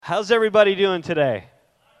How's everybody doing today?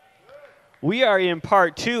 We are in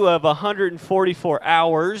part 2 of 144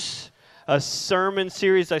 Hours, a sermon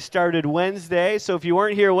series I started Wednesday. So if you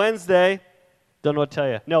weren't here Wednesday, don't know what to tell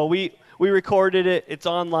you. No, we recorded it. It's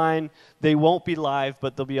online. They won't be live,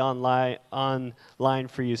 but they'll be online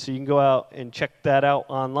for you. So you can go out and check that out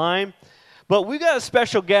online. But we got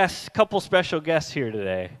a couple special guests here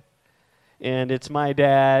today. And it's my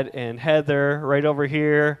dad and Heather right over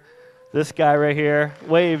here. This guy right here.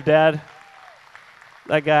 Wave, Dad.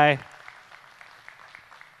 That guy.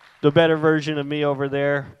 The better version of me over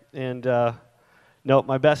there. And,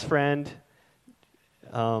 my best friend.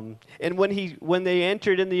 And when they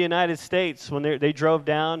entered in the United States, when they drove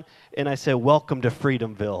down, and I said, "Welcome to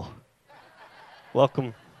Freedomville."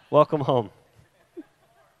 Welcome home.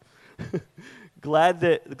 Glad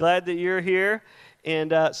that you're here.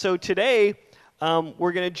 And so today,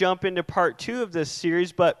 we're going to jump into part 2 of this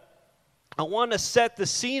series, but I want to set the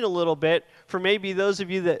scene a little bit for maybe those of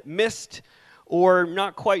you that missed or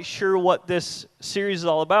not quite sure what this series is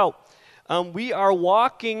all about. We are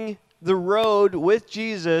walking the road with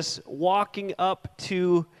Jesus, walking up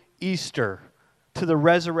to Easter, to the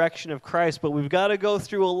resurrection of Christ, but we've got to go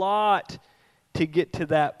through a lot to get to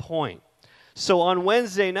that point. So on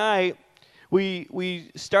Wednesday night,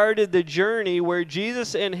 we started the journey where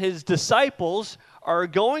Jesus and his disciples are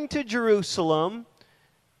going to Jerusalem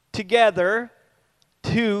together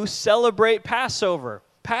to celebrate Passover.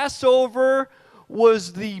 Passover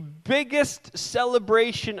was the biggest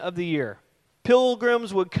celebration of the year.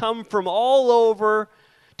 Pilgrims would come from all over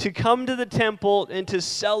to come to the temple and to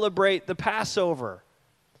celebrate the Passover.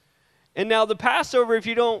 And now the Passover, if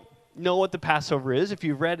you don't know what the Passover is, if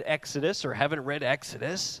you've read Exodus or haven't read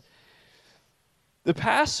Exodus, the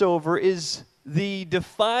Passover is the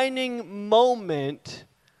defining moment,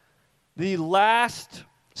 the last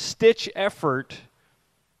stitch effort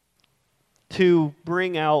to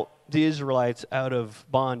bring out the Israelites out of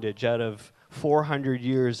bondage, out of 400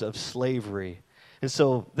 years of slavery. And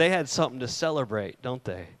so they had something to celebrate, don't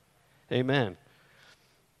they? Amen.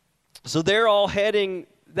 So they're all heading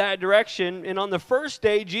that direction. And on the first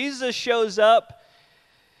day, Jesus shows up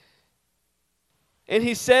and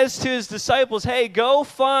he says to his disciples, "Hey, go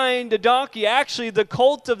find a donkey, actually the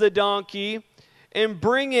colt of the donkey, and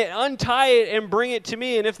bring it, untie it, and bring it to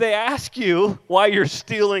me. And if they ask you why you're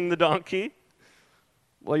stealing the donkey,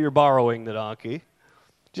 well, you're borrowing the donkey,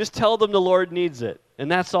 just tell them the Lord needs it."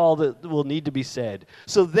 And that's all that will need to be said.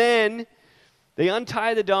 So then they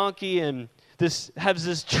untie the donkey, and this has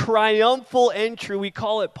this triumphal entry. We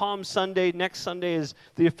call it Palm Sunday. Next Sunday is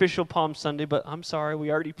the official Palm Sunday, but I'm sorry,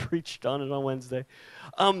 we already preached on it on Wednesday.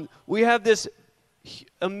 We have this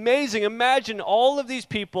amazing, imagine all of these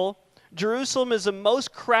people. Jerusalem is the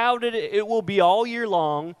most crowded it will be all year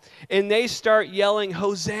long, and they start yelling,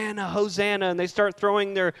 "Hosanna, Hosanna," and they start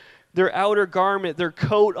throwing their outer garment, their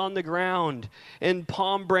coat on the ground, and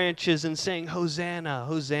palm branches and saying, "Hosanna,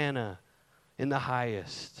 Hosanna in the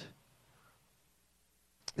highest."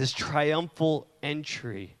 This triumphal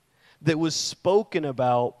entry that was spoken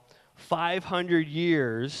about 500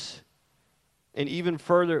 years and even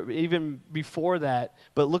further, even before that.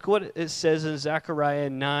 But look what it says in Zechariah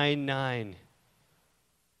 9:9.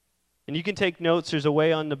 And you can take notes. There's a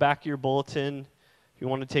way on the back of your bulletin. If you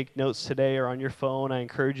want to take notes today or on your phone, I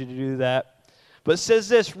encourage you to do that. But it says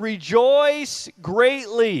this: "Rejoice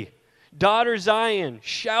greatly, daughter Zion.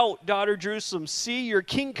 Shout, daughter Jerusalem. See, your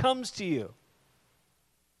king comes to you.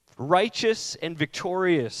 Righteous and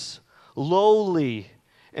victorious, lowly,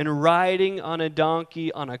 and riding on a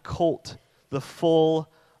donkey, on a colt, the foal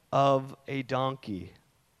of a donkey."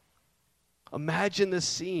 Imagine this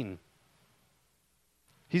scene.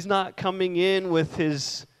 He's not coming in with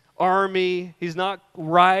his army. He's not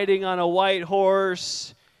riding on a white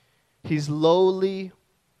horse. He's lowly,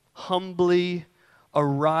 humbly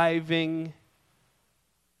arriving,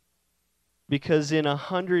 because in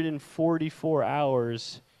 144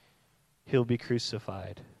 hours, he'll be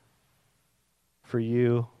crucified. For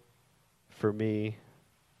you, for me,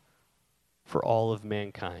 for all of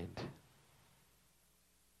mankind.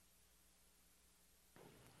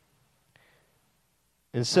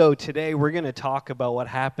 And so today we're going to talk about what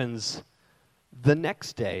happens the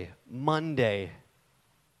next day, Monday.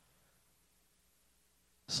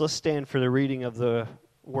 So let's stand for the reading of the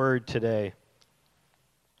word today.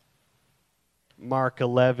 Mark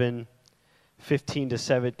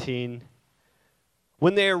 11:15-17.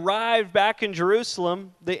 When they arrived back in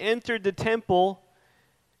Jerusalem, they entered the temple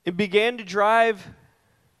and began to drive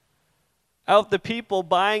out the people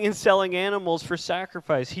buying and selling animals for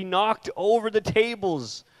sacrifice. He knocked over the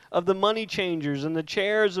tables of the money changers and the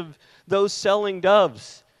chairs of those selling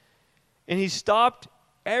doves. And he stopped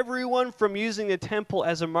everyone from using the temple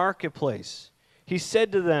as a marketplace. He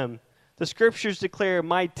said to them, the scriptures declare,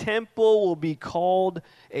 my temple will be called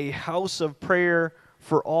a house of prayer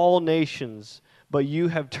for all nations, but you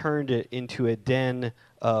have turned it into a den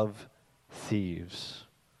of thieves.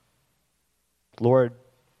 Lord,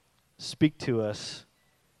 speak to us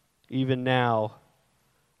even now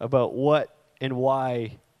about what and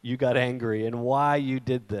why you got angry and why you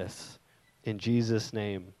did this. In Jesus'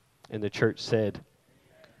 name. And the church said,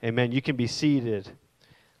 amen. You can be seated.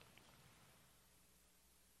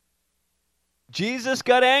 Jesus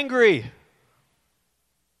got angry.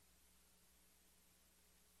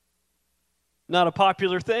 Not a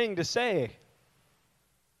popular thing to say.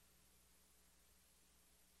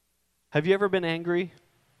 Have you ever been angry?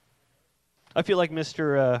 I feel like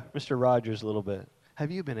Mr. Rogers a little bit. Have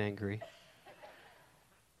you been angry?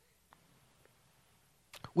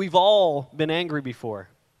 We've all been angry before,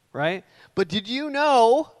 right? But did you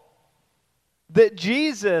know that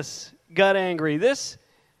Jesus got angry? This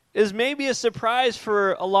is maybe a surprise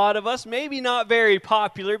for a lot of us, maybe not very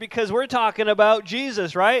popular because we're talking about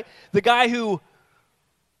Jesus, right? The guy who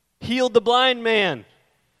healed the blind man,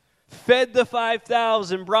 fed the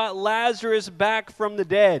 5,000, brought Lazarus back from the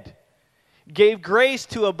dead, gave grace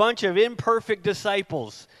to a bunch of imperfect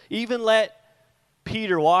disciples, even let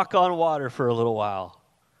Peter walk on water for a little while,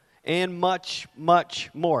 and much, much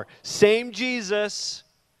more. Same Jesus,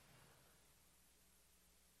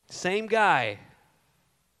 same guy.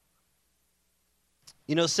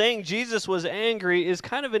 You know, saying Jesus was angry is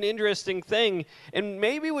kind of an interesting thing, and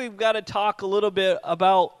maybe we've got to talk a little bit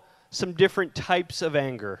about some different types of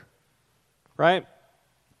anger, right?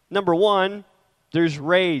 Number one, there's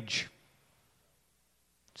rage.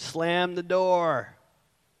 Slam the door.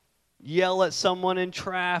 Yell at someone in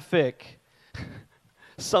traffic.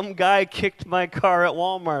 Some guy kicked my car at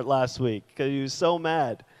Walmart last week because he was so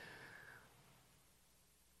mad.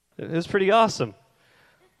 It was pretty awesome.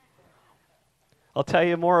 I'll tell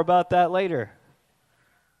you more about that later.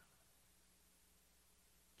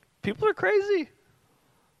 People are crazy.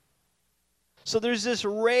 So there's this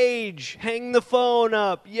rage, hang the phone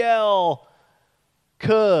up, yell,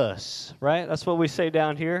 cuss, right? That's what we say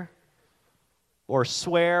down here. Or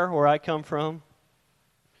swear, where I come from.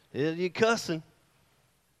 You cussing.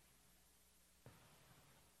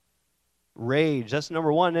 Rage, that's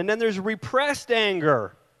number one. And then there's repressed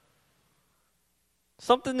anger.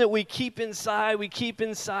 Something that we keep inside,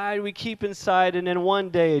 and then one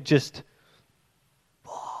day it just...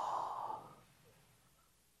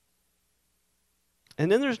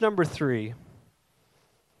 And then there's number three.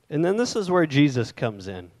 And then this is where Jesus comes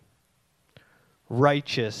in.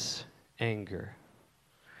 Righteous anger.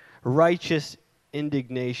 Righteous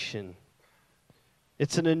indignation.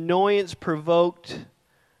 It's an annoyance provoked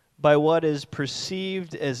by what is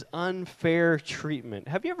perceived as unfair treatment.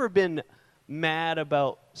 Have you ever been mad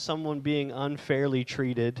about someone being unfairly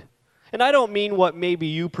treated? And I don't mean what maybe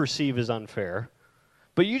you perceive as unfair,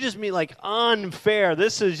 but you just mean like unfair.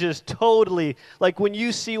 This is just totally, like when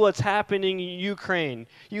you see what's happening in Ukraine,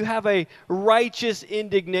 you have a righteous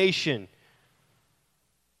indignation.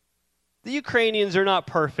 The Ukrainians are not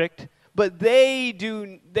perfect, but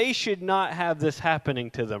they should not have this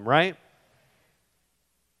happening to them, right?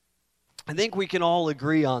 I think we can all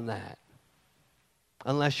agree on that.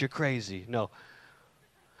 Unless you're crazy. No.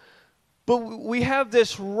 But we have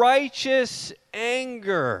this righteous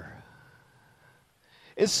anger.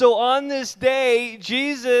 And so on this day,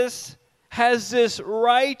 Jesus has this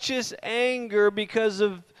righteous anger because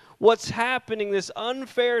of what's happening, this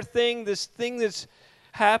unfair thing, this thing that's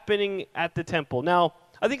happening at the temple. Now,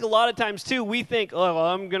 I think a lot of times too, we think,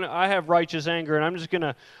 oh, I have righteous anger,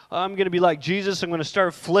 and I'm gonna be like Jesus. I'm gonna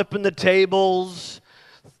start flipping the tables,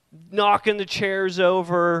 knocking the chairs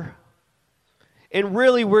over. And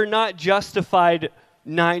really, we're not justified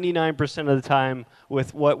 99% of the time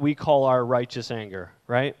with what we call our righteous anger,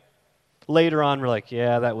 right? Later on, we're like,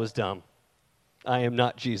 yeah, that was dumb. I am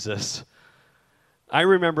not Jesus. I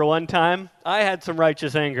remember one time I had some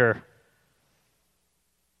righteous anger.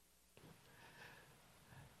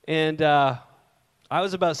 And I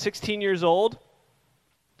was about 16 years old,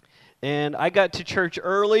 and I got to church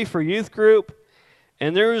early for youth group,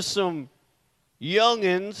 and there was some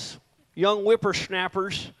youngins, young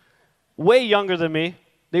whippersnappers, way younger than me.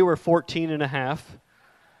 They were 14 and a half.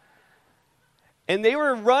 And they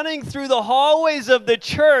were running through the hallways of the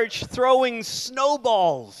church throwing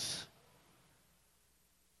snowballs.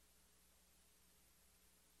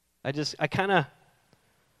 I kind of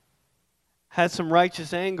had some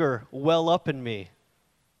righteous anger well up in me.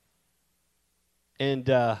 And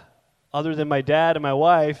other than my dad and my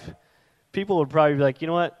wife, People would probably be like, you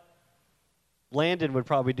know what? Landon would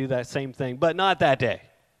probably do that same thing, but not that day.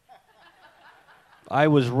 I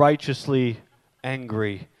was righteously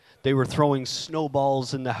angry. They were throwing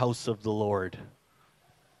snowballs in the house of the Lord.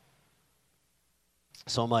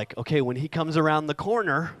 So I'm like, okay, when he comes around the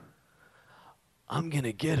corner, I'm going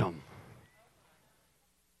to get him.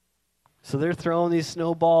 So they're throwing these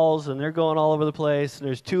snowballs, and they're going all over the place, and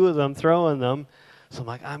there's two of them throwing them. So I'm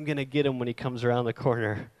like, I'm going to get him when he comes around the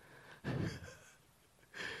corner.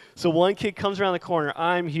 So one kid comes around the corner.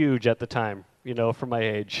 I'm huge at the time, for my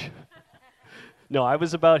age. No, I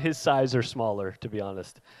was about his size or smaller, to be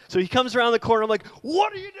honest. So he comes around the corner. I'm like,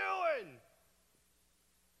 what are you doing?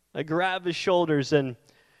 I grab his shoulders, and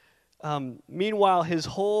meanwhile, his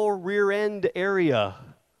whole rear end area,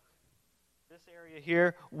 this area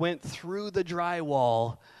here, went through the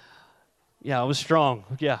drywall. Yeah, I was strong.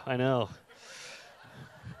 Yeah, I know.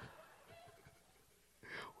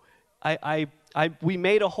 We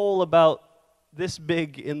made a hole about this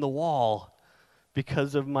big in the wall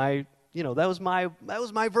because of my, that was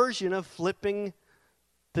my version of flipping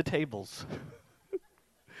the tables.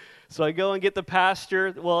 So I go and get the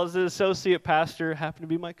pastor, well, as an associate pastor, happened to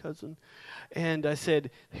be my cousin, and I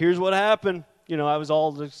said, here's what happened. I was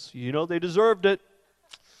all this, they deserved it.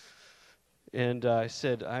 And I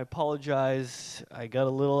said, I apologize. I got a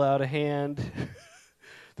little out of hand.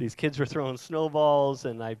 These kids were throwing snowballs,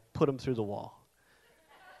 and I put them through the wall.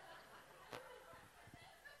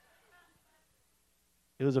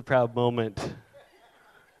 It was a proud moment.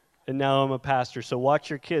 And now I'm a pastor, so watch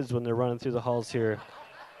your kids when they're running through the halls here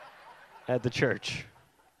at the church.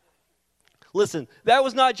 Listen, that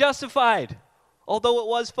was not justified, although it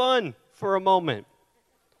was fun for a moment.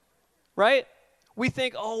 Right? We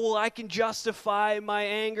think, I can justify my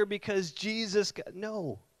anger because Jesus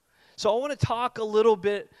no. So I want to talk a little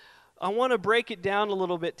bit, I want to break it down a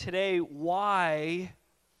little bit today why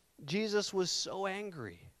Jesus was so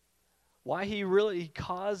angry. Why he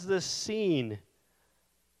caused this scene.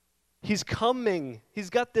 He's coming.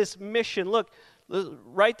 He's got this mission. Look,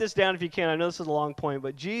 write this down if you can. I know this is a long point,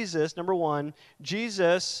 but Jesus, number one,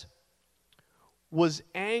 Jesus was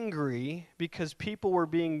angry because people were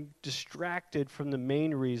being distracted from the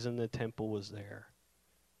main reason the temple was there.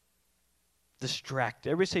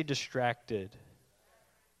 Distracted. Everybody say distracted.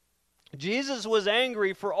 Jesus was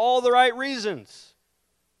angry for all the right reasons.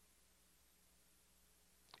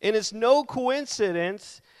 And it's no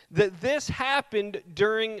coincidence that this happened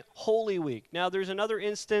during Holy Week. Now, there's another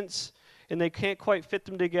instance, and they can't quite fit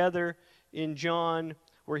them together, in John,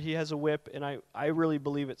 where he has a whip, and I really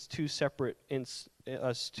believe it's two separate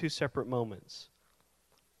moments.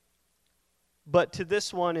 But to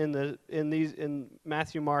this one in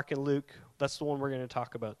Matthew, Mark, and Luke, that's the one we're going to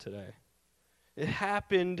talk about today. It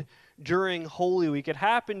happened during Holy Week. It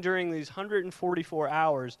happened during these 144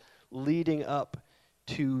 hours leading up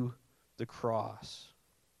to the cross.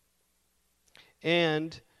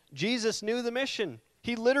 And Jesus knew the mission.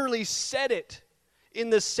 He literally said it in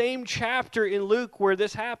the same chapter in Luke where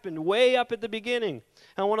this happened, way up at the beginning. And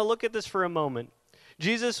I want to look at this for a moment.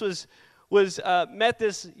 Jesus met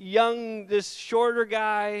this shorter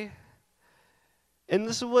guy, and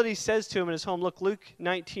this is what he says to him in his home. Look, Luke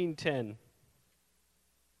 19:10.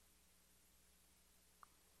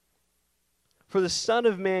 For the Son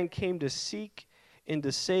of Man came to seek and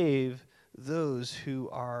to save those who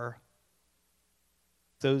are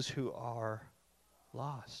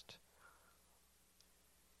lost.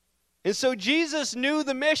 And so Jesus knew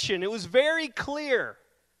the mission. It was very clear.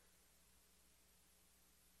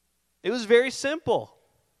 It was very simple.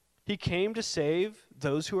 He came to save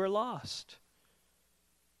those who are lost.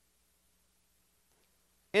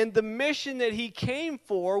 And the mission that he came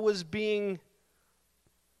for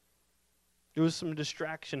there was some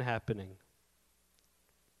distraction happening.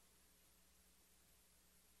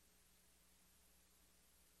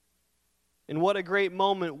 And what a great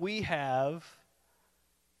moment we have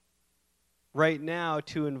right now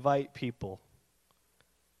to invite people.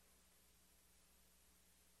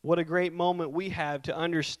 What a great moment we have to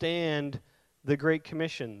understand the Great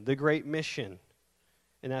Commission, the great mission.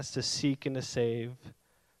 And that's to seek and to save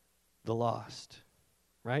the lost.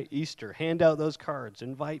 Right? Easter. Hand out those cards.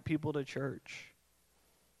 Invite people to church.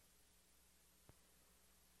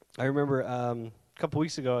 I remember a couple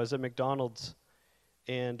weeks ago I was at McDonald's,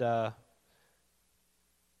 and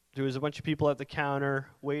there was a bunch of people at the counter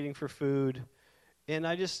waiting for food, and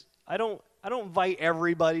I don't invite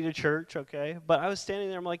everybody to church, okay? But I was standing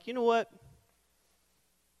there, I'm like, you know what?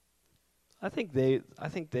 I think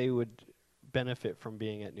they would benefit from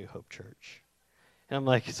being at New Hope Church. And I'm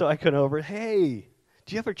like, so I come over, hey,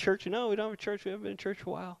 do you have a church? No, we don't have a church. We haven't been in church for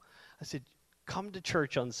a while. I said, come to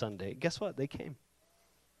church on Sunday. Guess what? They came.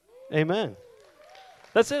 Amen.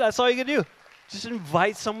 That's it. That's all you can do. Just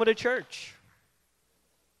invite someone to church.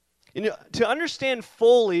 You know, to understand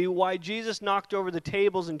fully why Jesus knocked over the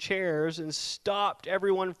tables and chairs and stopped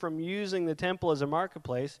everyone from using the temple as a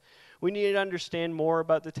marketplace, we need to understand more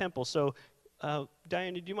about the temple. So,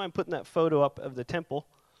 Diane, do you mind putting that photo up of the temple?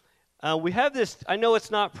 We have this, I know it's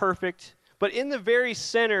not perfect, but in the very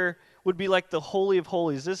center would be like the Holy of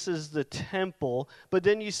Holies. This is the temple, but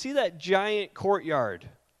then you see that giant courtyard.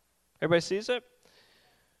 Everybody sees it?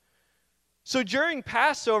 So during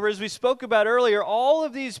Passover, as we spoke about earlier, all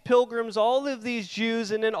of these pilgrims, all of these Jews,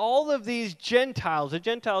 and then all of these Gentiles, a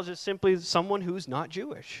Gentile is just simply someone who's not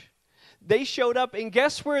Jewish. They showed up, and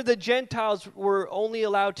guess where the Gentiles were only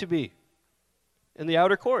allowed to be? In the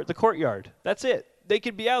outer court, the courtyard. That's it. They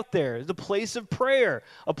could be out there, the place of prayer,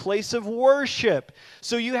 a place of worship.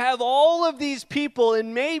 So you have all of these people,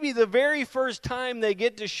 and maybe the very first time they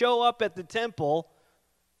get to show up at the temple,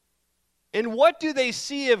 and what do they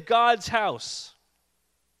see of God's house?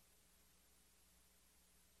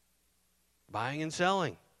 Buying and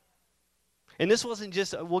selling. And this wasn't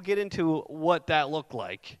just, we'll get into what that looked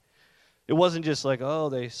like. It wasn't just like, oh,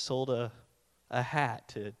 they sold a hat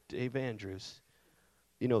to Dave Andrews.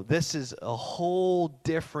 You know, this is a whole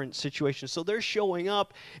different situation. So they're showing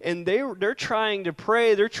up, and they're trying to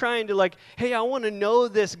pray. They're trying to like, hey, I want to know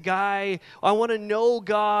this guy. I want to know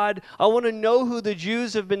God. I want to know who the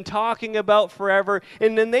Jews have been talking about forever.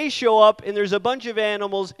 And then they show up, and there's a bunch of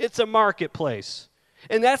animals. It's a marketplace.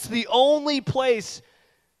 And that's the only place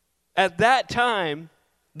at that time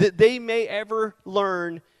that they may ever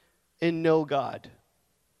learn and know God.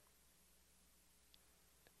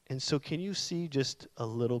 And so can you see just a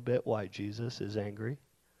little bit why Jesus is angry?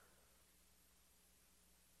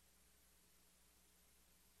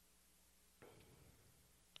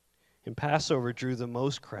 And Passover drew the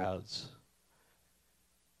most crowds.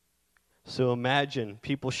 So imagine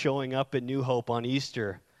people showing up at New Hope on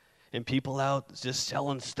Easter and people out just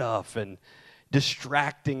selling stuff and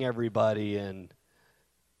distracting everybody. And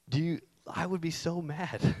I would be so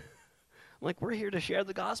mad. I'm like, we're here to share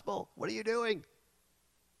the gospel. What are you doing?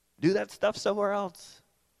 Do that stuff somewhere else.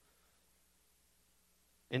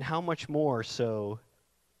 And how much more so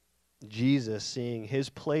Jesus seeing his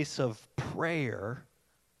place of prayer,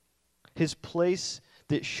 his place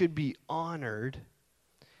that should be honored,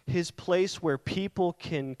 his place where people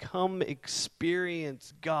can come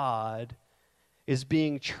experience God, is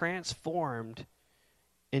being transformed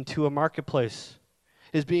into a marketplace,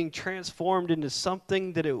 is being transformed into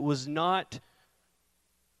something that it was not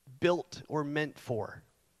built or meant for.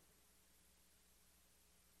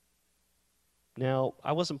 Now,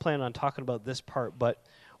 I wasn't planning on talking about this part, but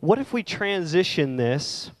what if we transition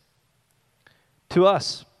this to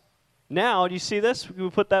us? Now, do you see this? Can we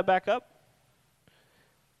put that back up?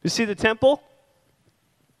 You see the temple?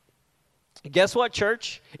 Guess what,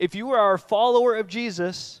 church? If you are a follower of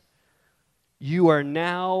Jesus, you are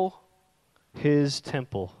now his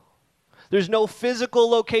temple. There's no physical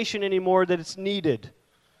location anymore that it's needed.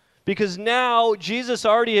 Because now Jesus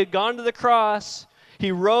already had gone to the cross.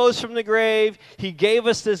 He rose from the grave. He gave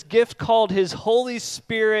us this gift called his Holy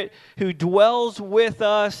Spirit who dwells with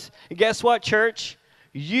us. And guess what, church?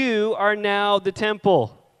 You are now the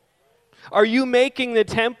temple. Are you making the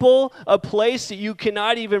temple a place that you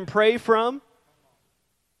cannot even pray from?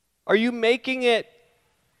 Are you making it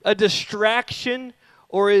a distraction,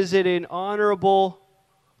 or is it an honorable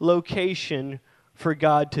location for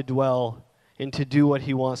God to dwell and to do what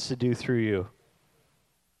he wants to do through you?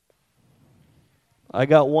 I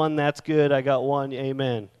got one, that's good. I got one,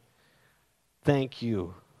 amen. Thank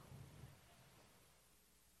you.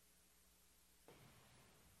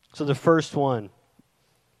 So the first one,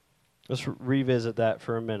 let's revisit that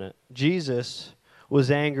for a minute. Jesus was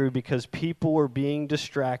angry because people were being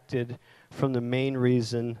distracted from the main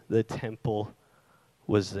reason the temple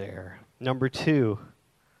was there. Number 2,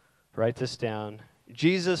 write this down.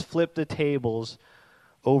 Jesus flipped the tables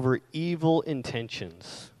over evil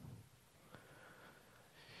intentions.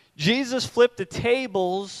 Jesus flipped the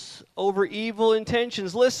tables over evil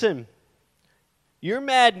intentions. Listen, you're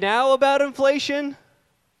mad now about inflation?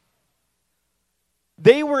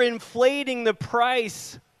 They were inflating the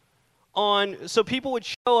price so people would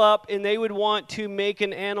show up and they would want to make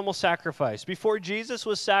an animal sacrifice. Before Jesus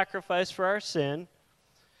was sacrificed for our sin,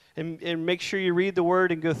 and make sure you read the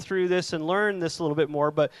word and go through this and learn this a little bit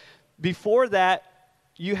more, but before that,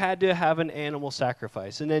 you had to have an animal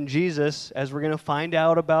sacrifice. And then Jesus, as we're going to find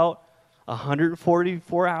out about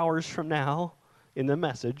 144 hours from now in the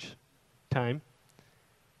message time,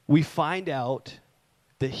 we find out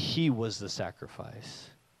that he was the sacrifice.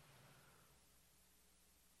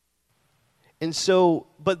 And so,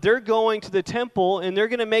 but they're going to the temple and they're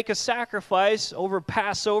going to make a sacrifice over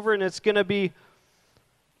Passover, and it's going to be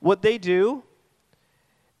what they do.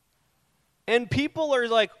 And people are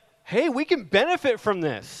like, hey, we can benefit from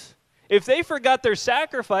this. If they forgot their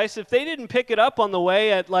sacrifice, if they didn't pick it up on the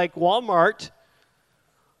way at like Walmart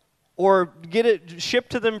or get it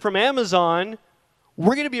shipped to them from Amazon,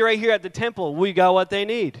 we're going to be right here at the temple. We got what they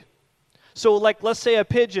need. So like, let's say a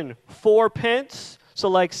pigeon, 4 pence. So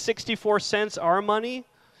like 64 cents our money,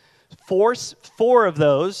 four of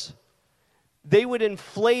those, they would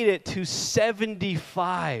inflate it to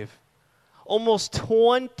 75, almost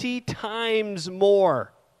 20 times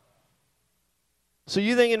more. So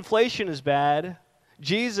you think inflation is bad?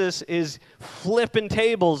 Jesus is flipping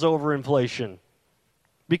tables over inflation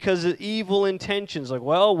because of evil intentions. Like,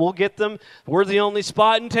 well, we'll get them. We're the only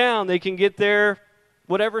spot in town they can get their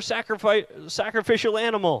whatever sacrificial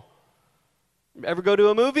animal. Ever go to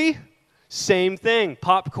a movie? Same thing.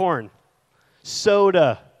 Popcorn,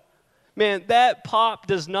 soda. Man, that pop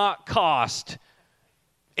does not cost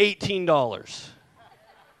 $18.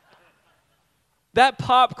 That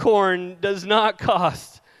popcorn does not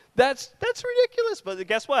cost. That's ridiculous. But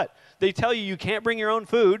guess what? They tell you can't bring your own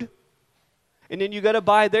food, and then you got to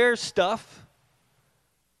buy their stuff.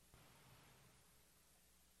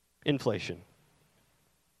 Inflation.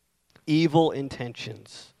 Evil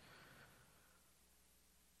intentions.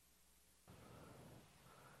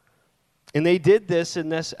 And they did this in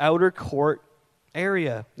this outer court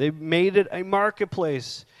area. They made it a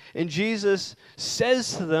marketplace. And Jesus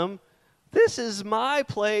says to them, this is my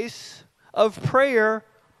place of prayer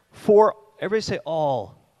for, everybody say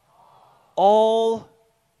all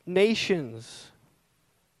nations.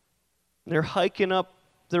 They're hiking up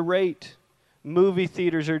the rate. Movie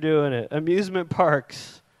theaters are doing it. Amusement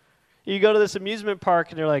parks. You go to this amusement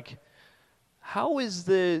park and they're like, how is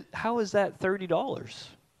that $30?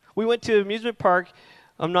 We went to an amusement park.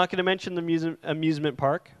 I'm not going to mention the amusement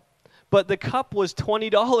park, but the cup was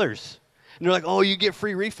 $20. And they're like, oh, you get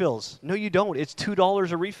free refills. No, you don't. It's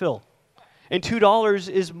 $2 a refill. And $2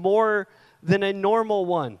 is more than a normal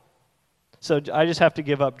one. So I just have to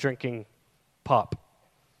give up drinking pop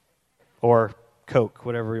or Coke,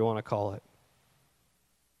 whatever you want to call it.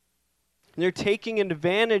 And they're taking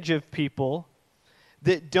advantage of people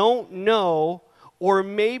that don't know or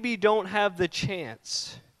maybe don't have the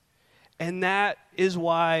chance. And that is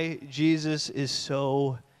why Jesus is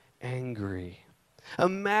so angry.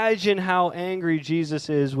 Imagine how angry Jesus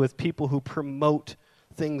is with people who promote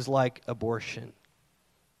things like abortion.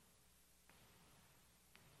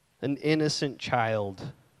 An innocent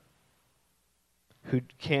child who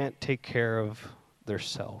can't take care of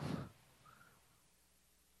theirself.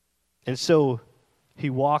 And so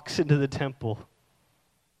he walks into the temple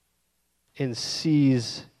and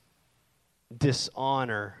sees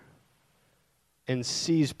dishonor and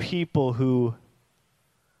sees people who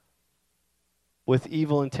with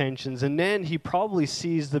evil intentions. And then he probably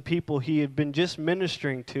sees the people he had been just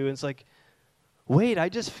ministering to, and it's like, wait, I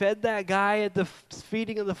just fed that guy at the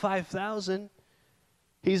feeding of the 5,000.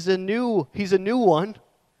 He's a new one.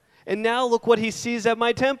 And now look what he sees at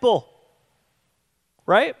my temple.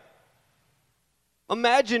 Right?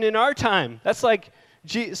 Imagine in our time. That's like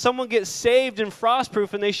someone gets saved in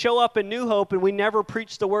Frostproof and they show up in New Hope and we never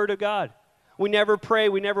preach the word of God. We never pray.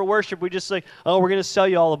 We never worship. We just like, oh, we're going to sell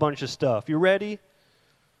you all a bunch of stuff. You ready?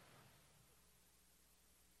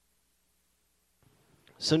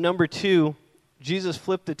 So number 2, Jesus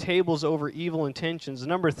flipped the tables over evil intentions.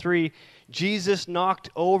 Number 3, Jesus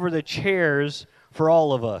knocked over the chairs for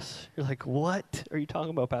all of us. You're like, what are you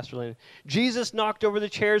talking about, Pastor Landon? Jesus knocked over the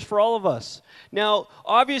chairs for all of us. Now,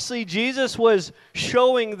 obviously, Jesus was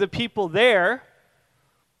showing the people there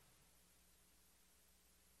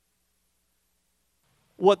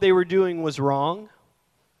what they were doing was wrong.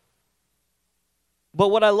 But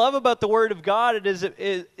what I love about the Word of God is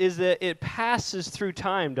that it passes through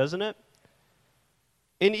time, doesn't it?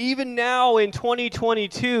 And even now in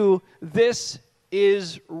 2022, this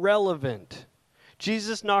is relevant.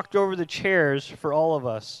 Jesus knocked over the chairs for all of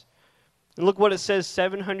us. And look what it says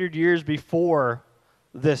 700 years before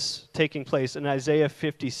this taking place in Isaiah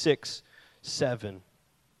 56:7.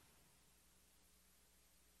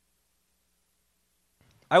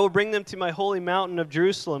 I will bring them to my holy mountain of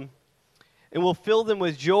Jerusalem and will fill them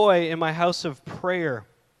with joy in my house of prayer.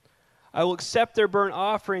 I will accept their burnt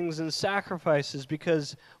offerings and sacrifices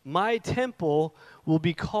because my temple will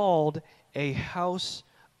be called a house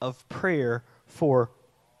of prayer for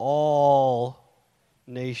all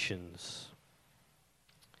nations.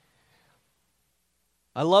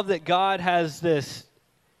 I love that God has this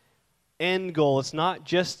end goal. It's not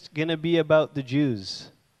just going to be about the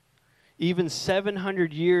Jews. Even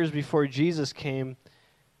 700 years before Jesus came,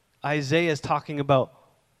 Isaiah is talking about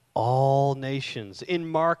all nations. In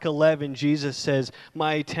Mark 11, Jesus says,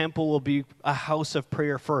 my temple will be a house of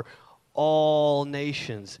prayer for all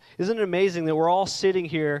nations. Isn't it amazing that we're all sitting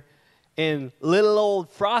here in little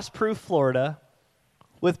old Frostproof, Florida,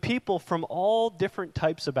 with people from all different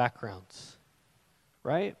types of backgrounds,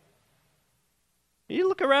 right? You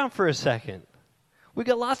look around for a second. We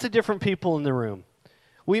got lots of different people in the room.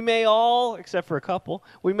 We may all, except for a couple,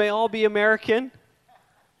 we may all be American.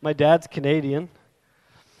 My dad's Canadian.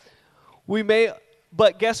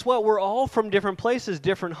 But guess what? We're all from different places,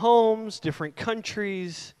 different homes, different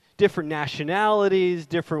countries, different nationalities,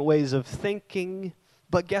 different ways of thinking.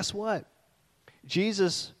 But guess what?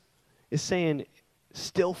 Jesus is saying,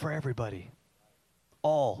 still for everybody.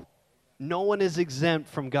 All. No one is exempt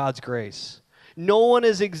from God's grace. No one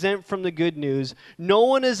is exempt from the good news. No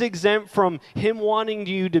one is exempt from Him wanting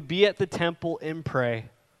you to be at the temple and pray.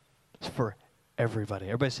 It's for everybody.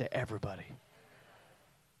 Everybody say everybody.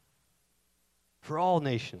 For all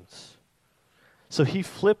nations. So He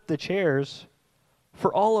flipped the chairs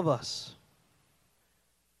for all of us.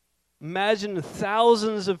 Imagine the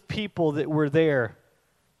thousands of people that were there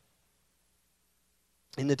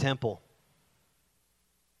in the temple.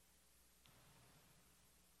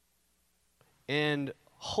 And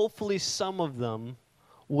hopefully some of them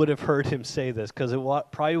would have heard Him say this, because it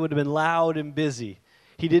probably would have been loud and busy.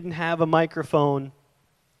 He didn't have a microphone,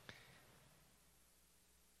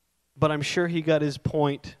 but I'm sure He got His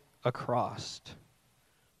point across.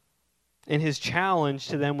 And His challenge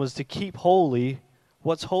to them was to keep holy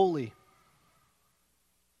what's holy.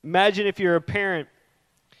 Imagine if you're a parent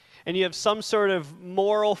and you have some sort of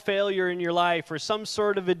moral failure in your life or some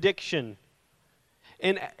sort of addiction,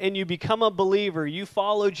 and you become a believer, you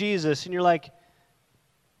follow Jesus, and you're like,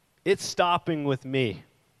 it's stopping with me.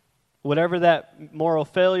 Whatever that moral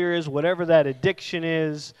failure is, whatever that addiction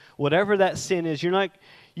is, whatever that sin is,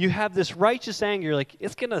 you have this righteous anger, you're like,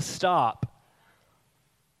 it's going to stop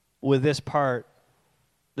with this part,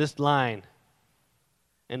 this line,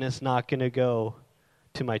 and it's not going to go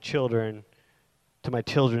to my children, to my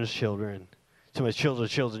children's children, to my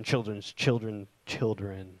children's children's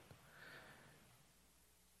children.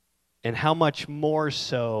 And how much more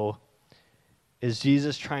so is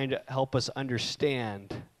Jesus trying to help us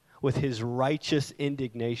understand with His righteous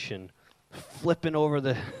indignation, flipping over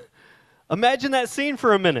the... Imagine that scene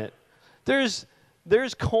for a minute. There's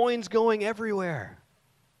coins going everywhere,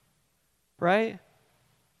 right?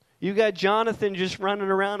 You got Jonathan just running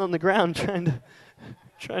around on the ground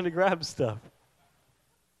trying to grab stuff.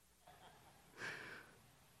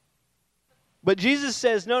 But Jesus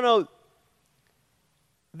says, no,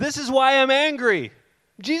 this is why I'm angry.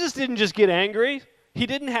 Jesus didn't just get angry. He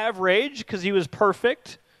didn't have rage because He was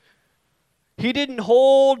perfect. He didn't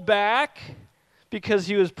hold back because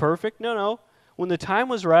He was perfect. No. When the time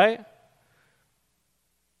was right,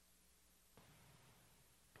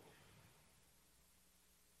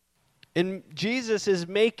 and Jesus is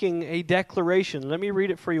making a declaration. Let me read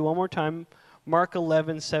it for you one more time. Mark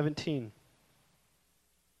 11:17.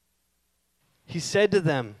 He said to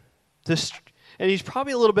them, and He's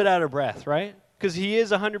probably a little bit out of breath, right? Because He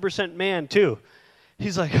is 100% man too.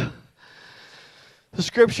 He's like, the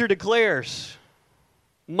Scripture declares,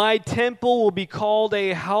 my temple will be called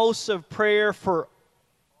a house of prayer for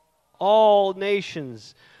all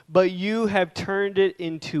nations, but you have turned it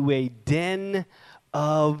into a den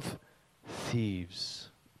of thieves.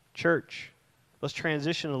 Church, let's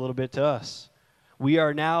transition a little bit to us. We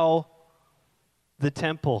are now the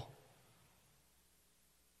temple.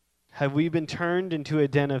 Have we been turned into a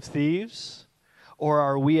den of thieves, or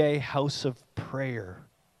are we a house of prayer?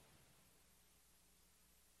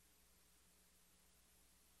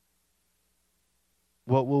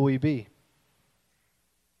 What will we be?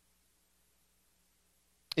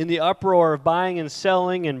 In the uproar of buying and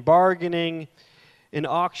selling and bargaining and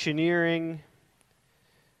auctioneering,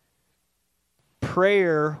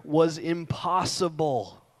 prayer was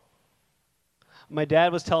impossible. My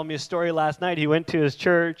dad was telling me a story last night. He went to his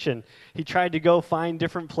church and he tried to go find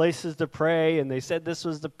different places to pray, and they said this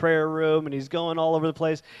was the prayer room, and he's going all over the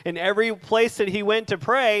place. And every place that he went to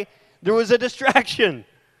pray, there was a distraction.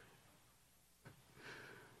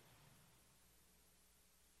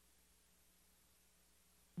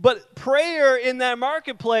 But prayer in that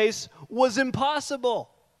marketplace was impossible.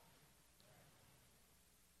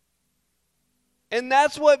 And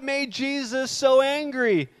that's what made Jesus so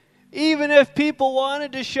angry. Even if people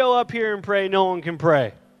wanted to show up here and pray, no one can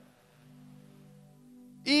pray.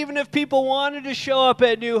 Even if people wanted to show up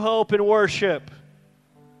at New Hope and worship,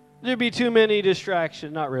 there'd be too many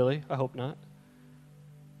distractions. Not really. I hope not.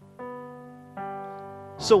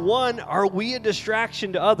 So one, are we a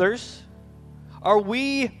distraction to others? Are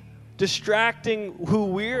we distracting who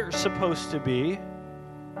we're supposed to be?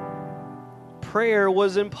 Prayer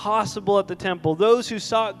was impossible at the temple. Those who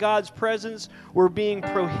sought God's presence were being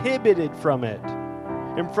prohibited from it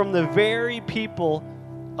and from the very people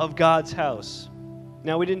of God's house.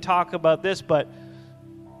 Now, we didn't talk about this, but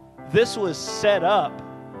this was set up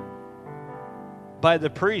by the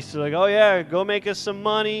priests. They're like, oh yeah, go make us some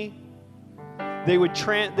money.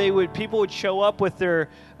 People would show up with their,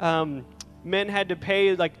 men had to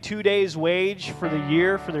pay like 2 days' wage for the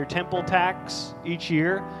year for their temple tax each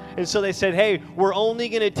year. And so they said, hey, we're only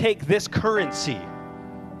going to take this currency.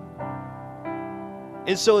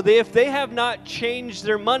 And so if they have not changed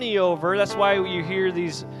their money over, that's why you hear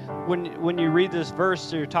these, when you read this verse,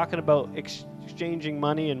 they're talking about exchanging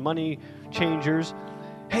money and money changers.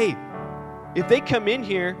 Hey, if they come in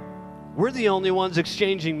here, we're the only ones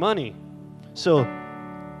exchanging money. So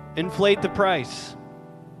inflate the price.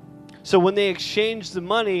 So when they exchange the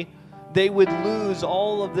money, they would lose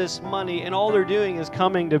all of this money, and all they're doing is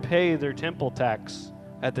coming to pay their temple tax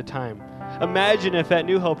at the time. Imagine if at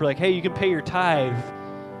New Hope we're like, hey, you can pay your tithe,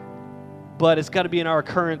 but it's got to be in our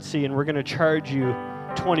currency, and we're going to charge you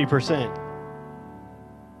 20%.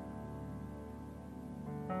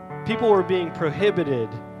 People were being prohibited,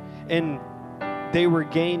 and they were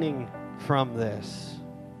gaining from this.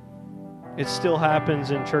 It still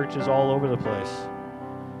happens in churches all over the place.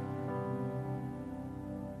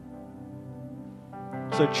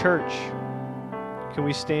 So church, can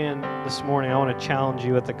we stand this morning? I want to challenge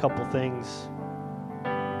you with a couple things.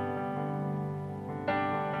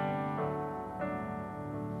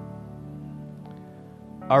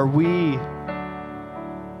 Are we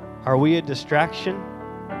a distraction?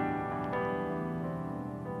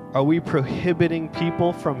 Are we prohibiting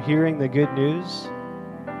people from hearing the good news?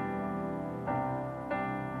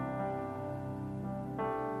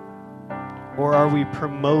 Or are we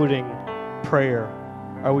promoting prayer?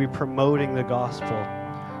 Are we promoting the gospel?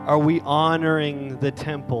 Are we honoring the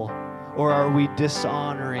temple, or are we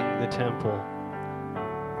dishonoring the temple?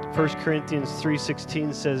 1 Corinthians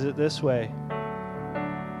 3:16 says it this way.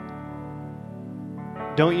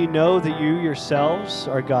 Don't you know that you yourselves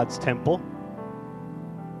are God's temple?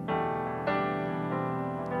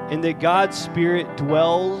 And that God's Spirit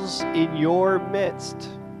dwells in your midst?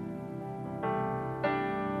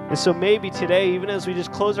 And so maybe today, even as we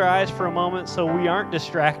just close our eyes for a moment so we aren't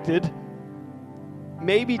distracted,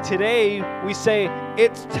 maybe today we say,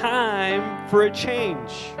 it's time for a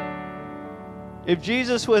change. If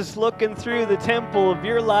Jesus was looking through the temple of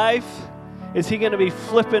your life, is he going to be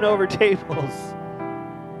flipping over tables?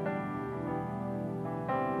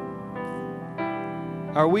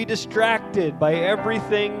 Are we distracted by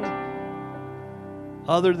everything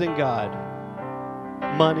other than God?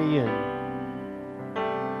 Money and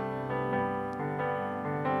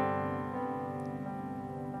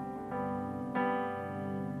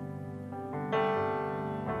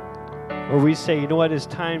or we say, you know what, it's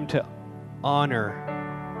time to honor.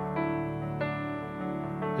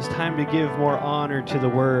 It's time to give more honor to the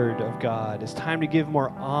Word of God. It's time to give more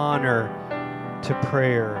honor to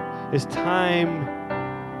prayer. It's time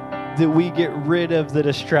that we get rid of the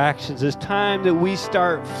distractions. It's time that we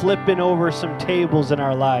start flipping over some tables in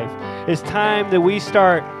our life. It's time that we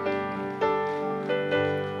start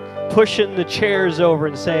pushing the chairs over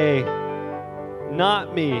and say,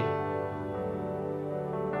 not me.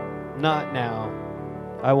 Not now.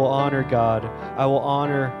 I will honor God. I will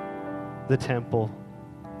honor the temple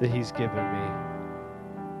that He's given me.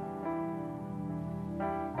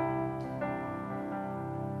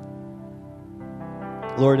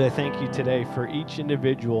 Lord, I thank you today for each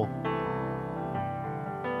individual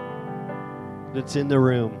that's in the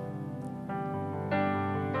room.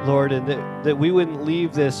 Lord, and that we wouldn't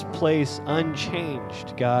leave this place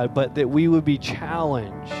unchanged, God, but that we would be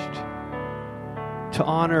challenged to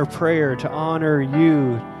honor prayer, to honor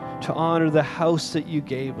you, to honor the house that you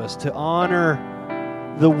gave us, to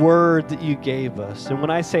honor the word that you gave us. And when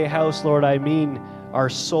I say house, Lord, I mean our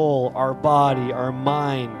soul, our body, our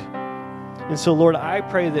mind. And so, Lord, I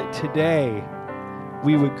pray that today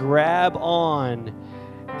we would grab on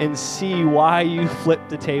and see why you flipped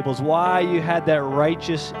the tables, why you had that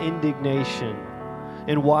righteous indignation,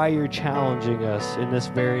 and why you're challenging us in this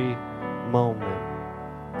very moment.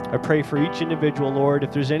 I pray for each individual, Lord.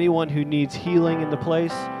 If there's anyone who needs healing in the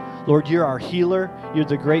place, Lord, you're our healer. You're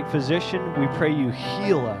the great physician. We pray you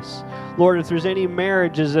heal us. Lord, if there's any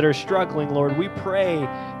marriages that are struggling, Lord, we pray,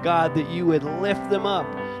 God, that you would lift them up,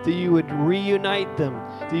 that you would reunite them,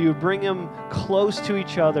 that you would bring them close to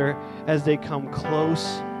each other as they come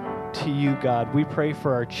close to you, God. We pray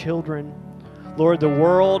for our children. Lord, the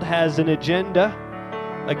world has an agenda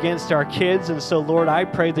against our kids, and so, Lord, I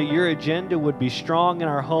pray that your agenda would be strong in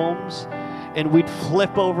our homes, and we'd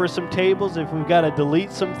flip over some tables. If we've got to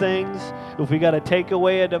delete some things, if we got to take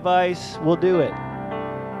away a device, we'll do it.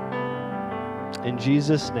 In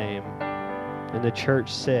Jesus' name. And the church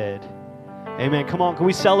said, amen. Come on, can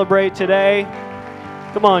we celebrate today?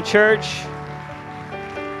 Come on, church.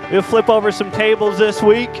 We'll flip over some tables this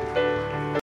week.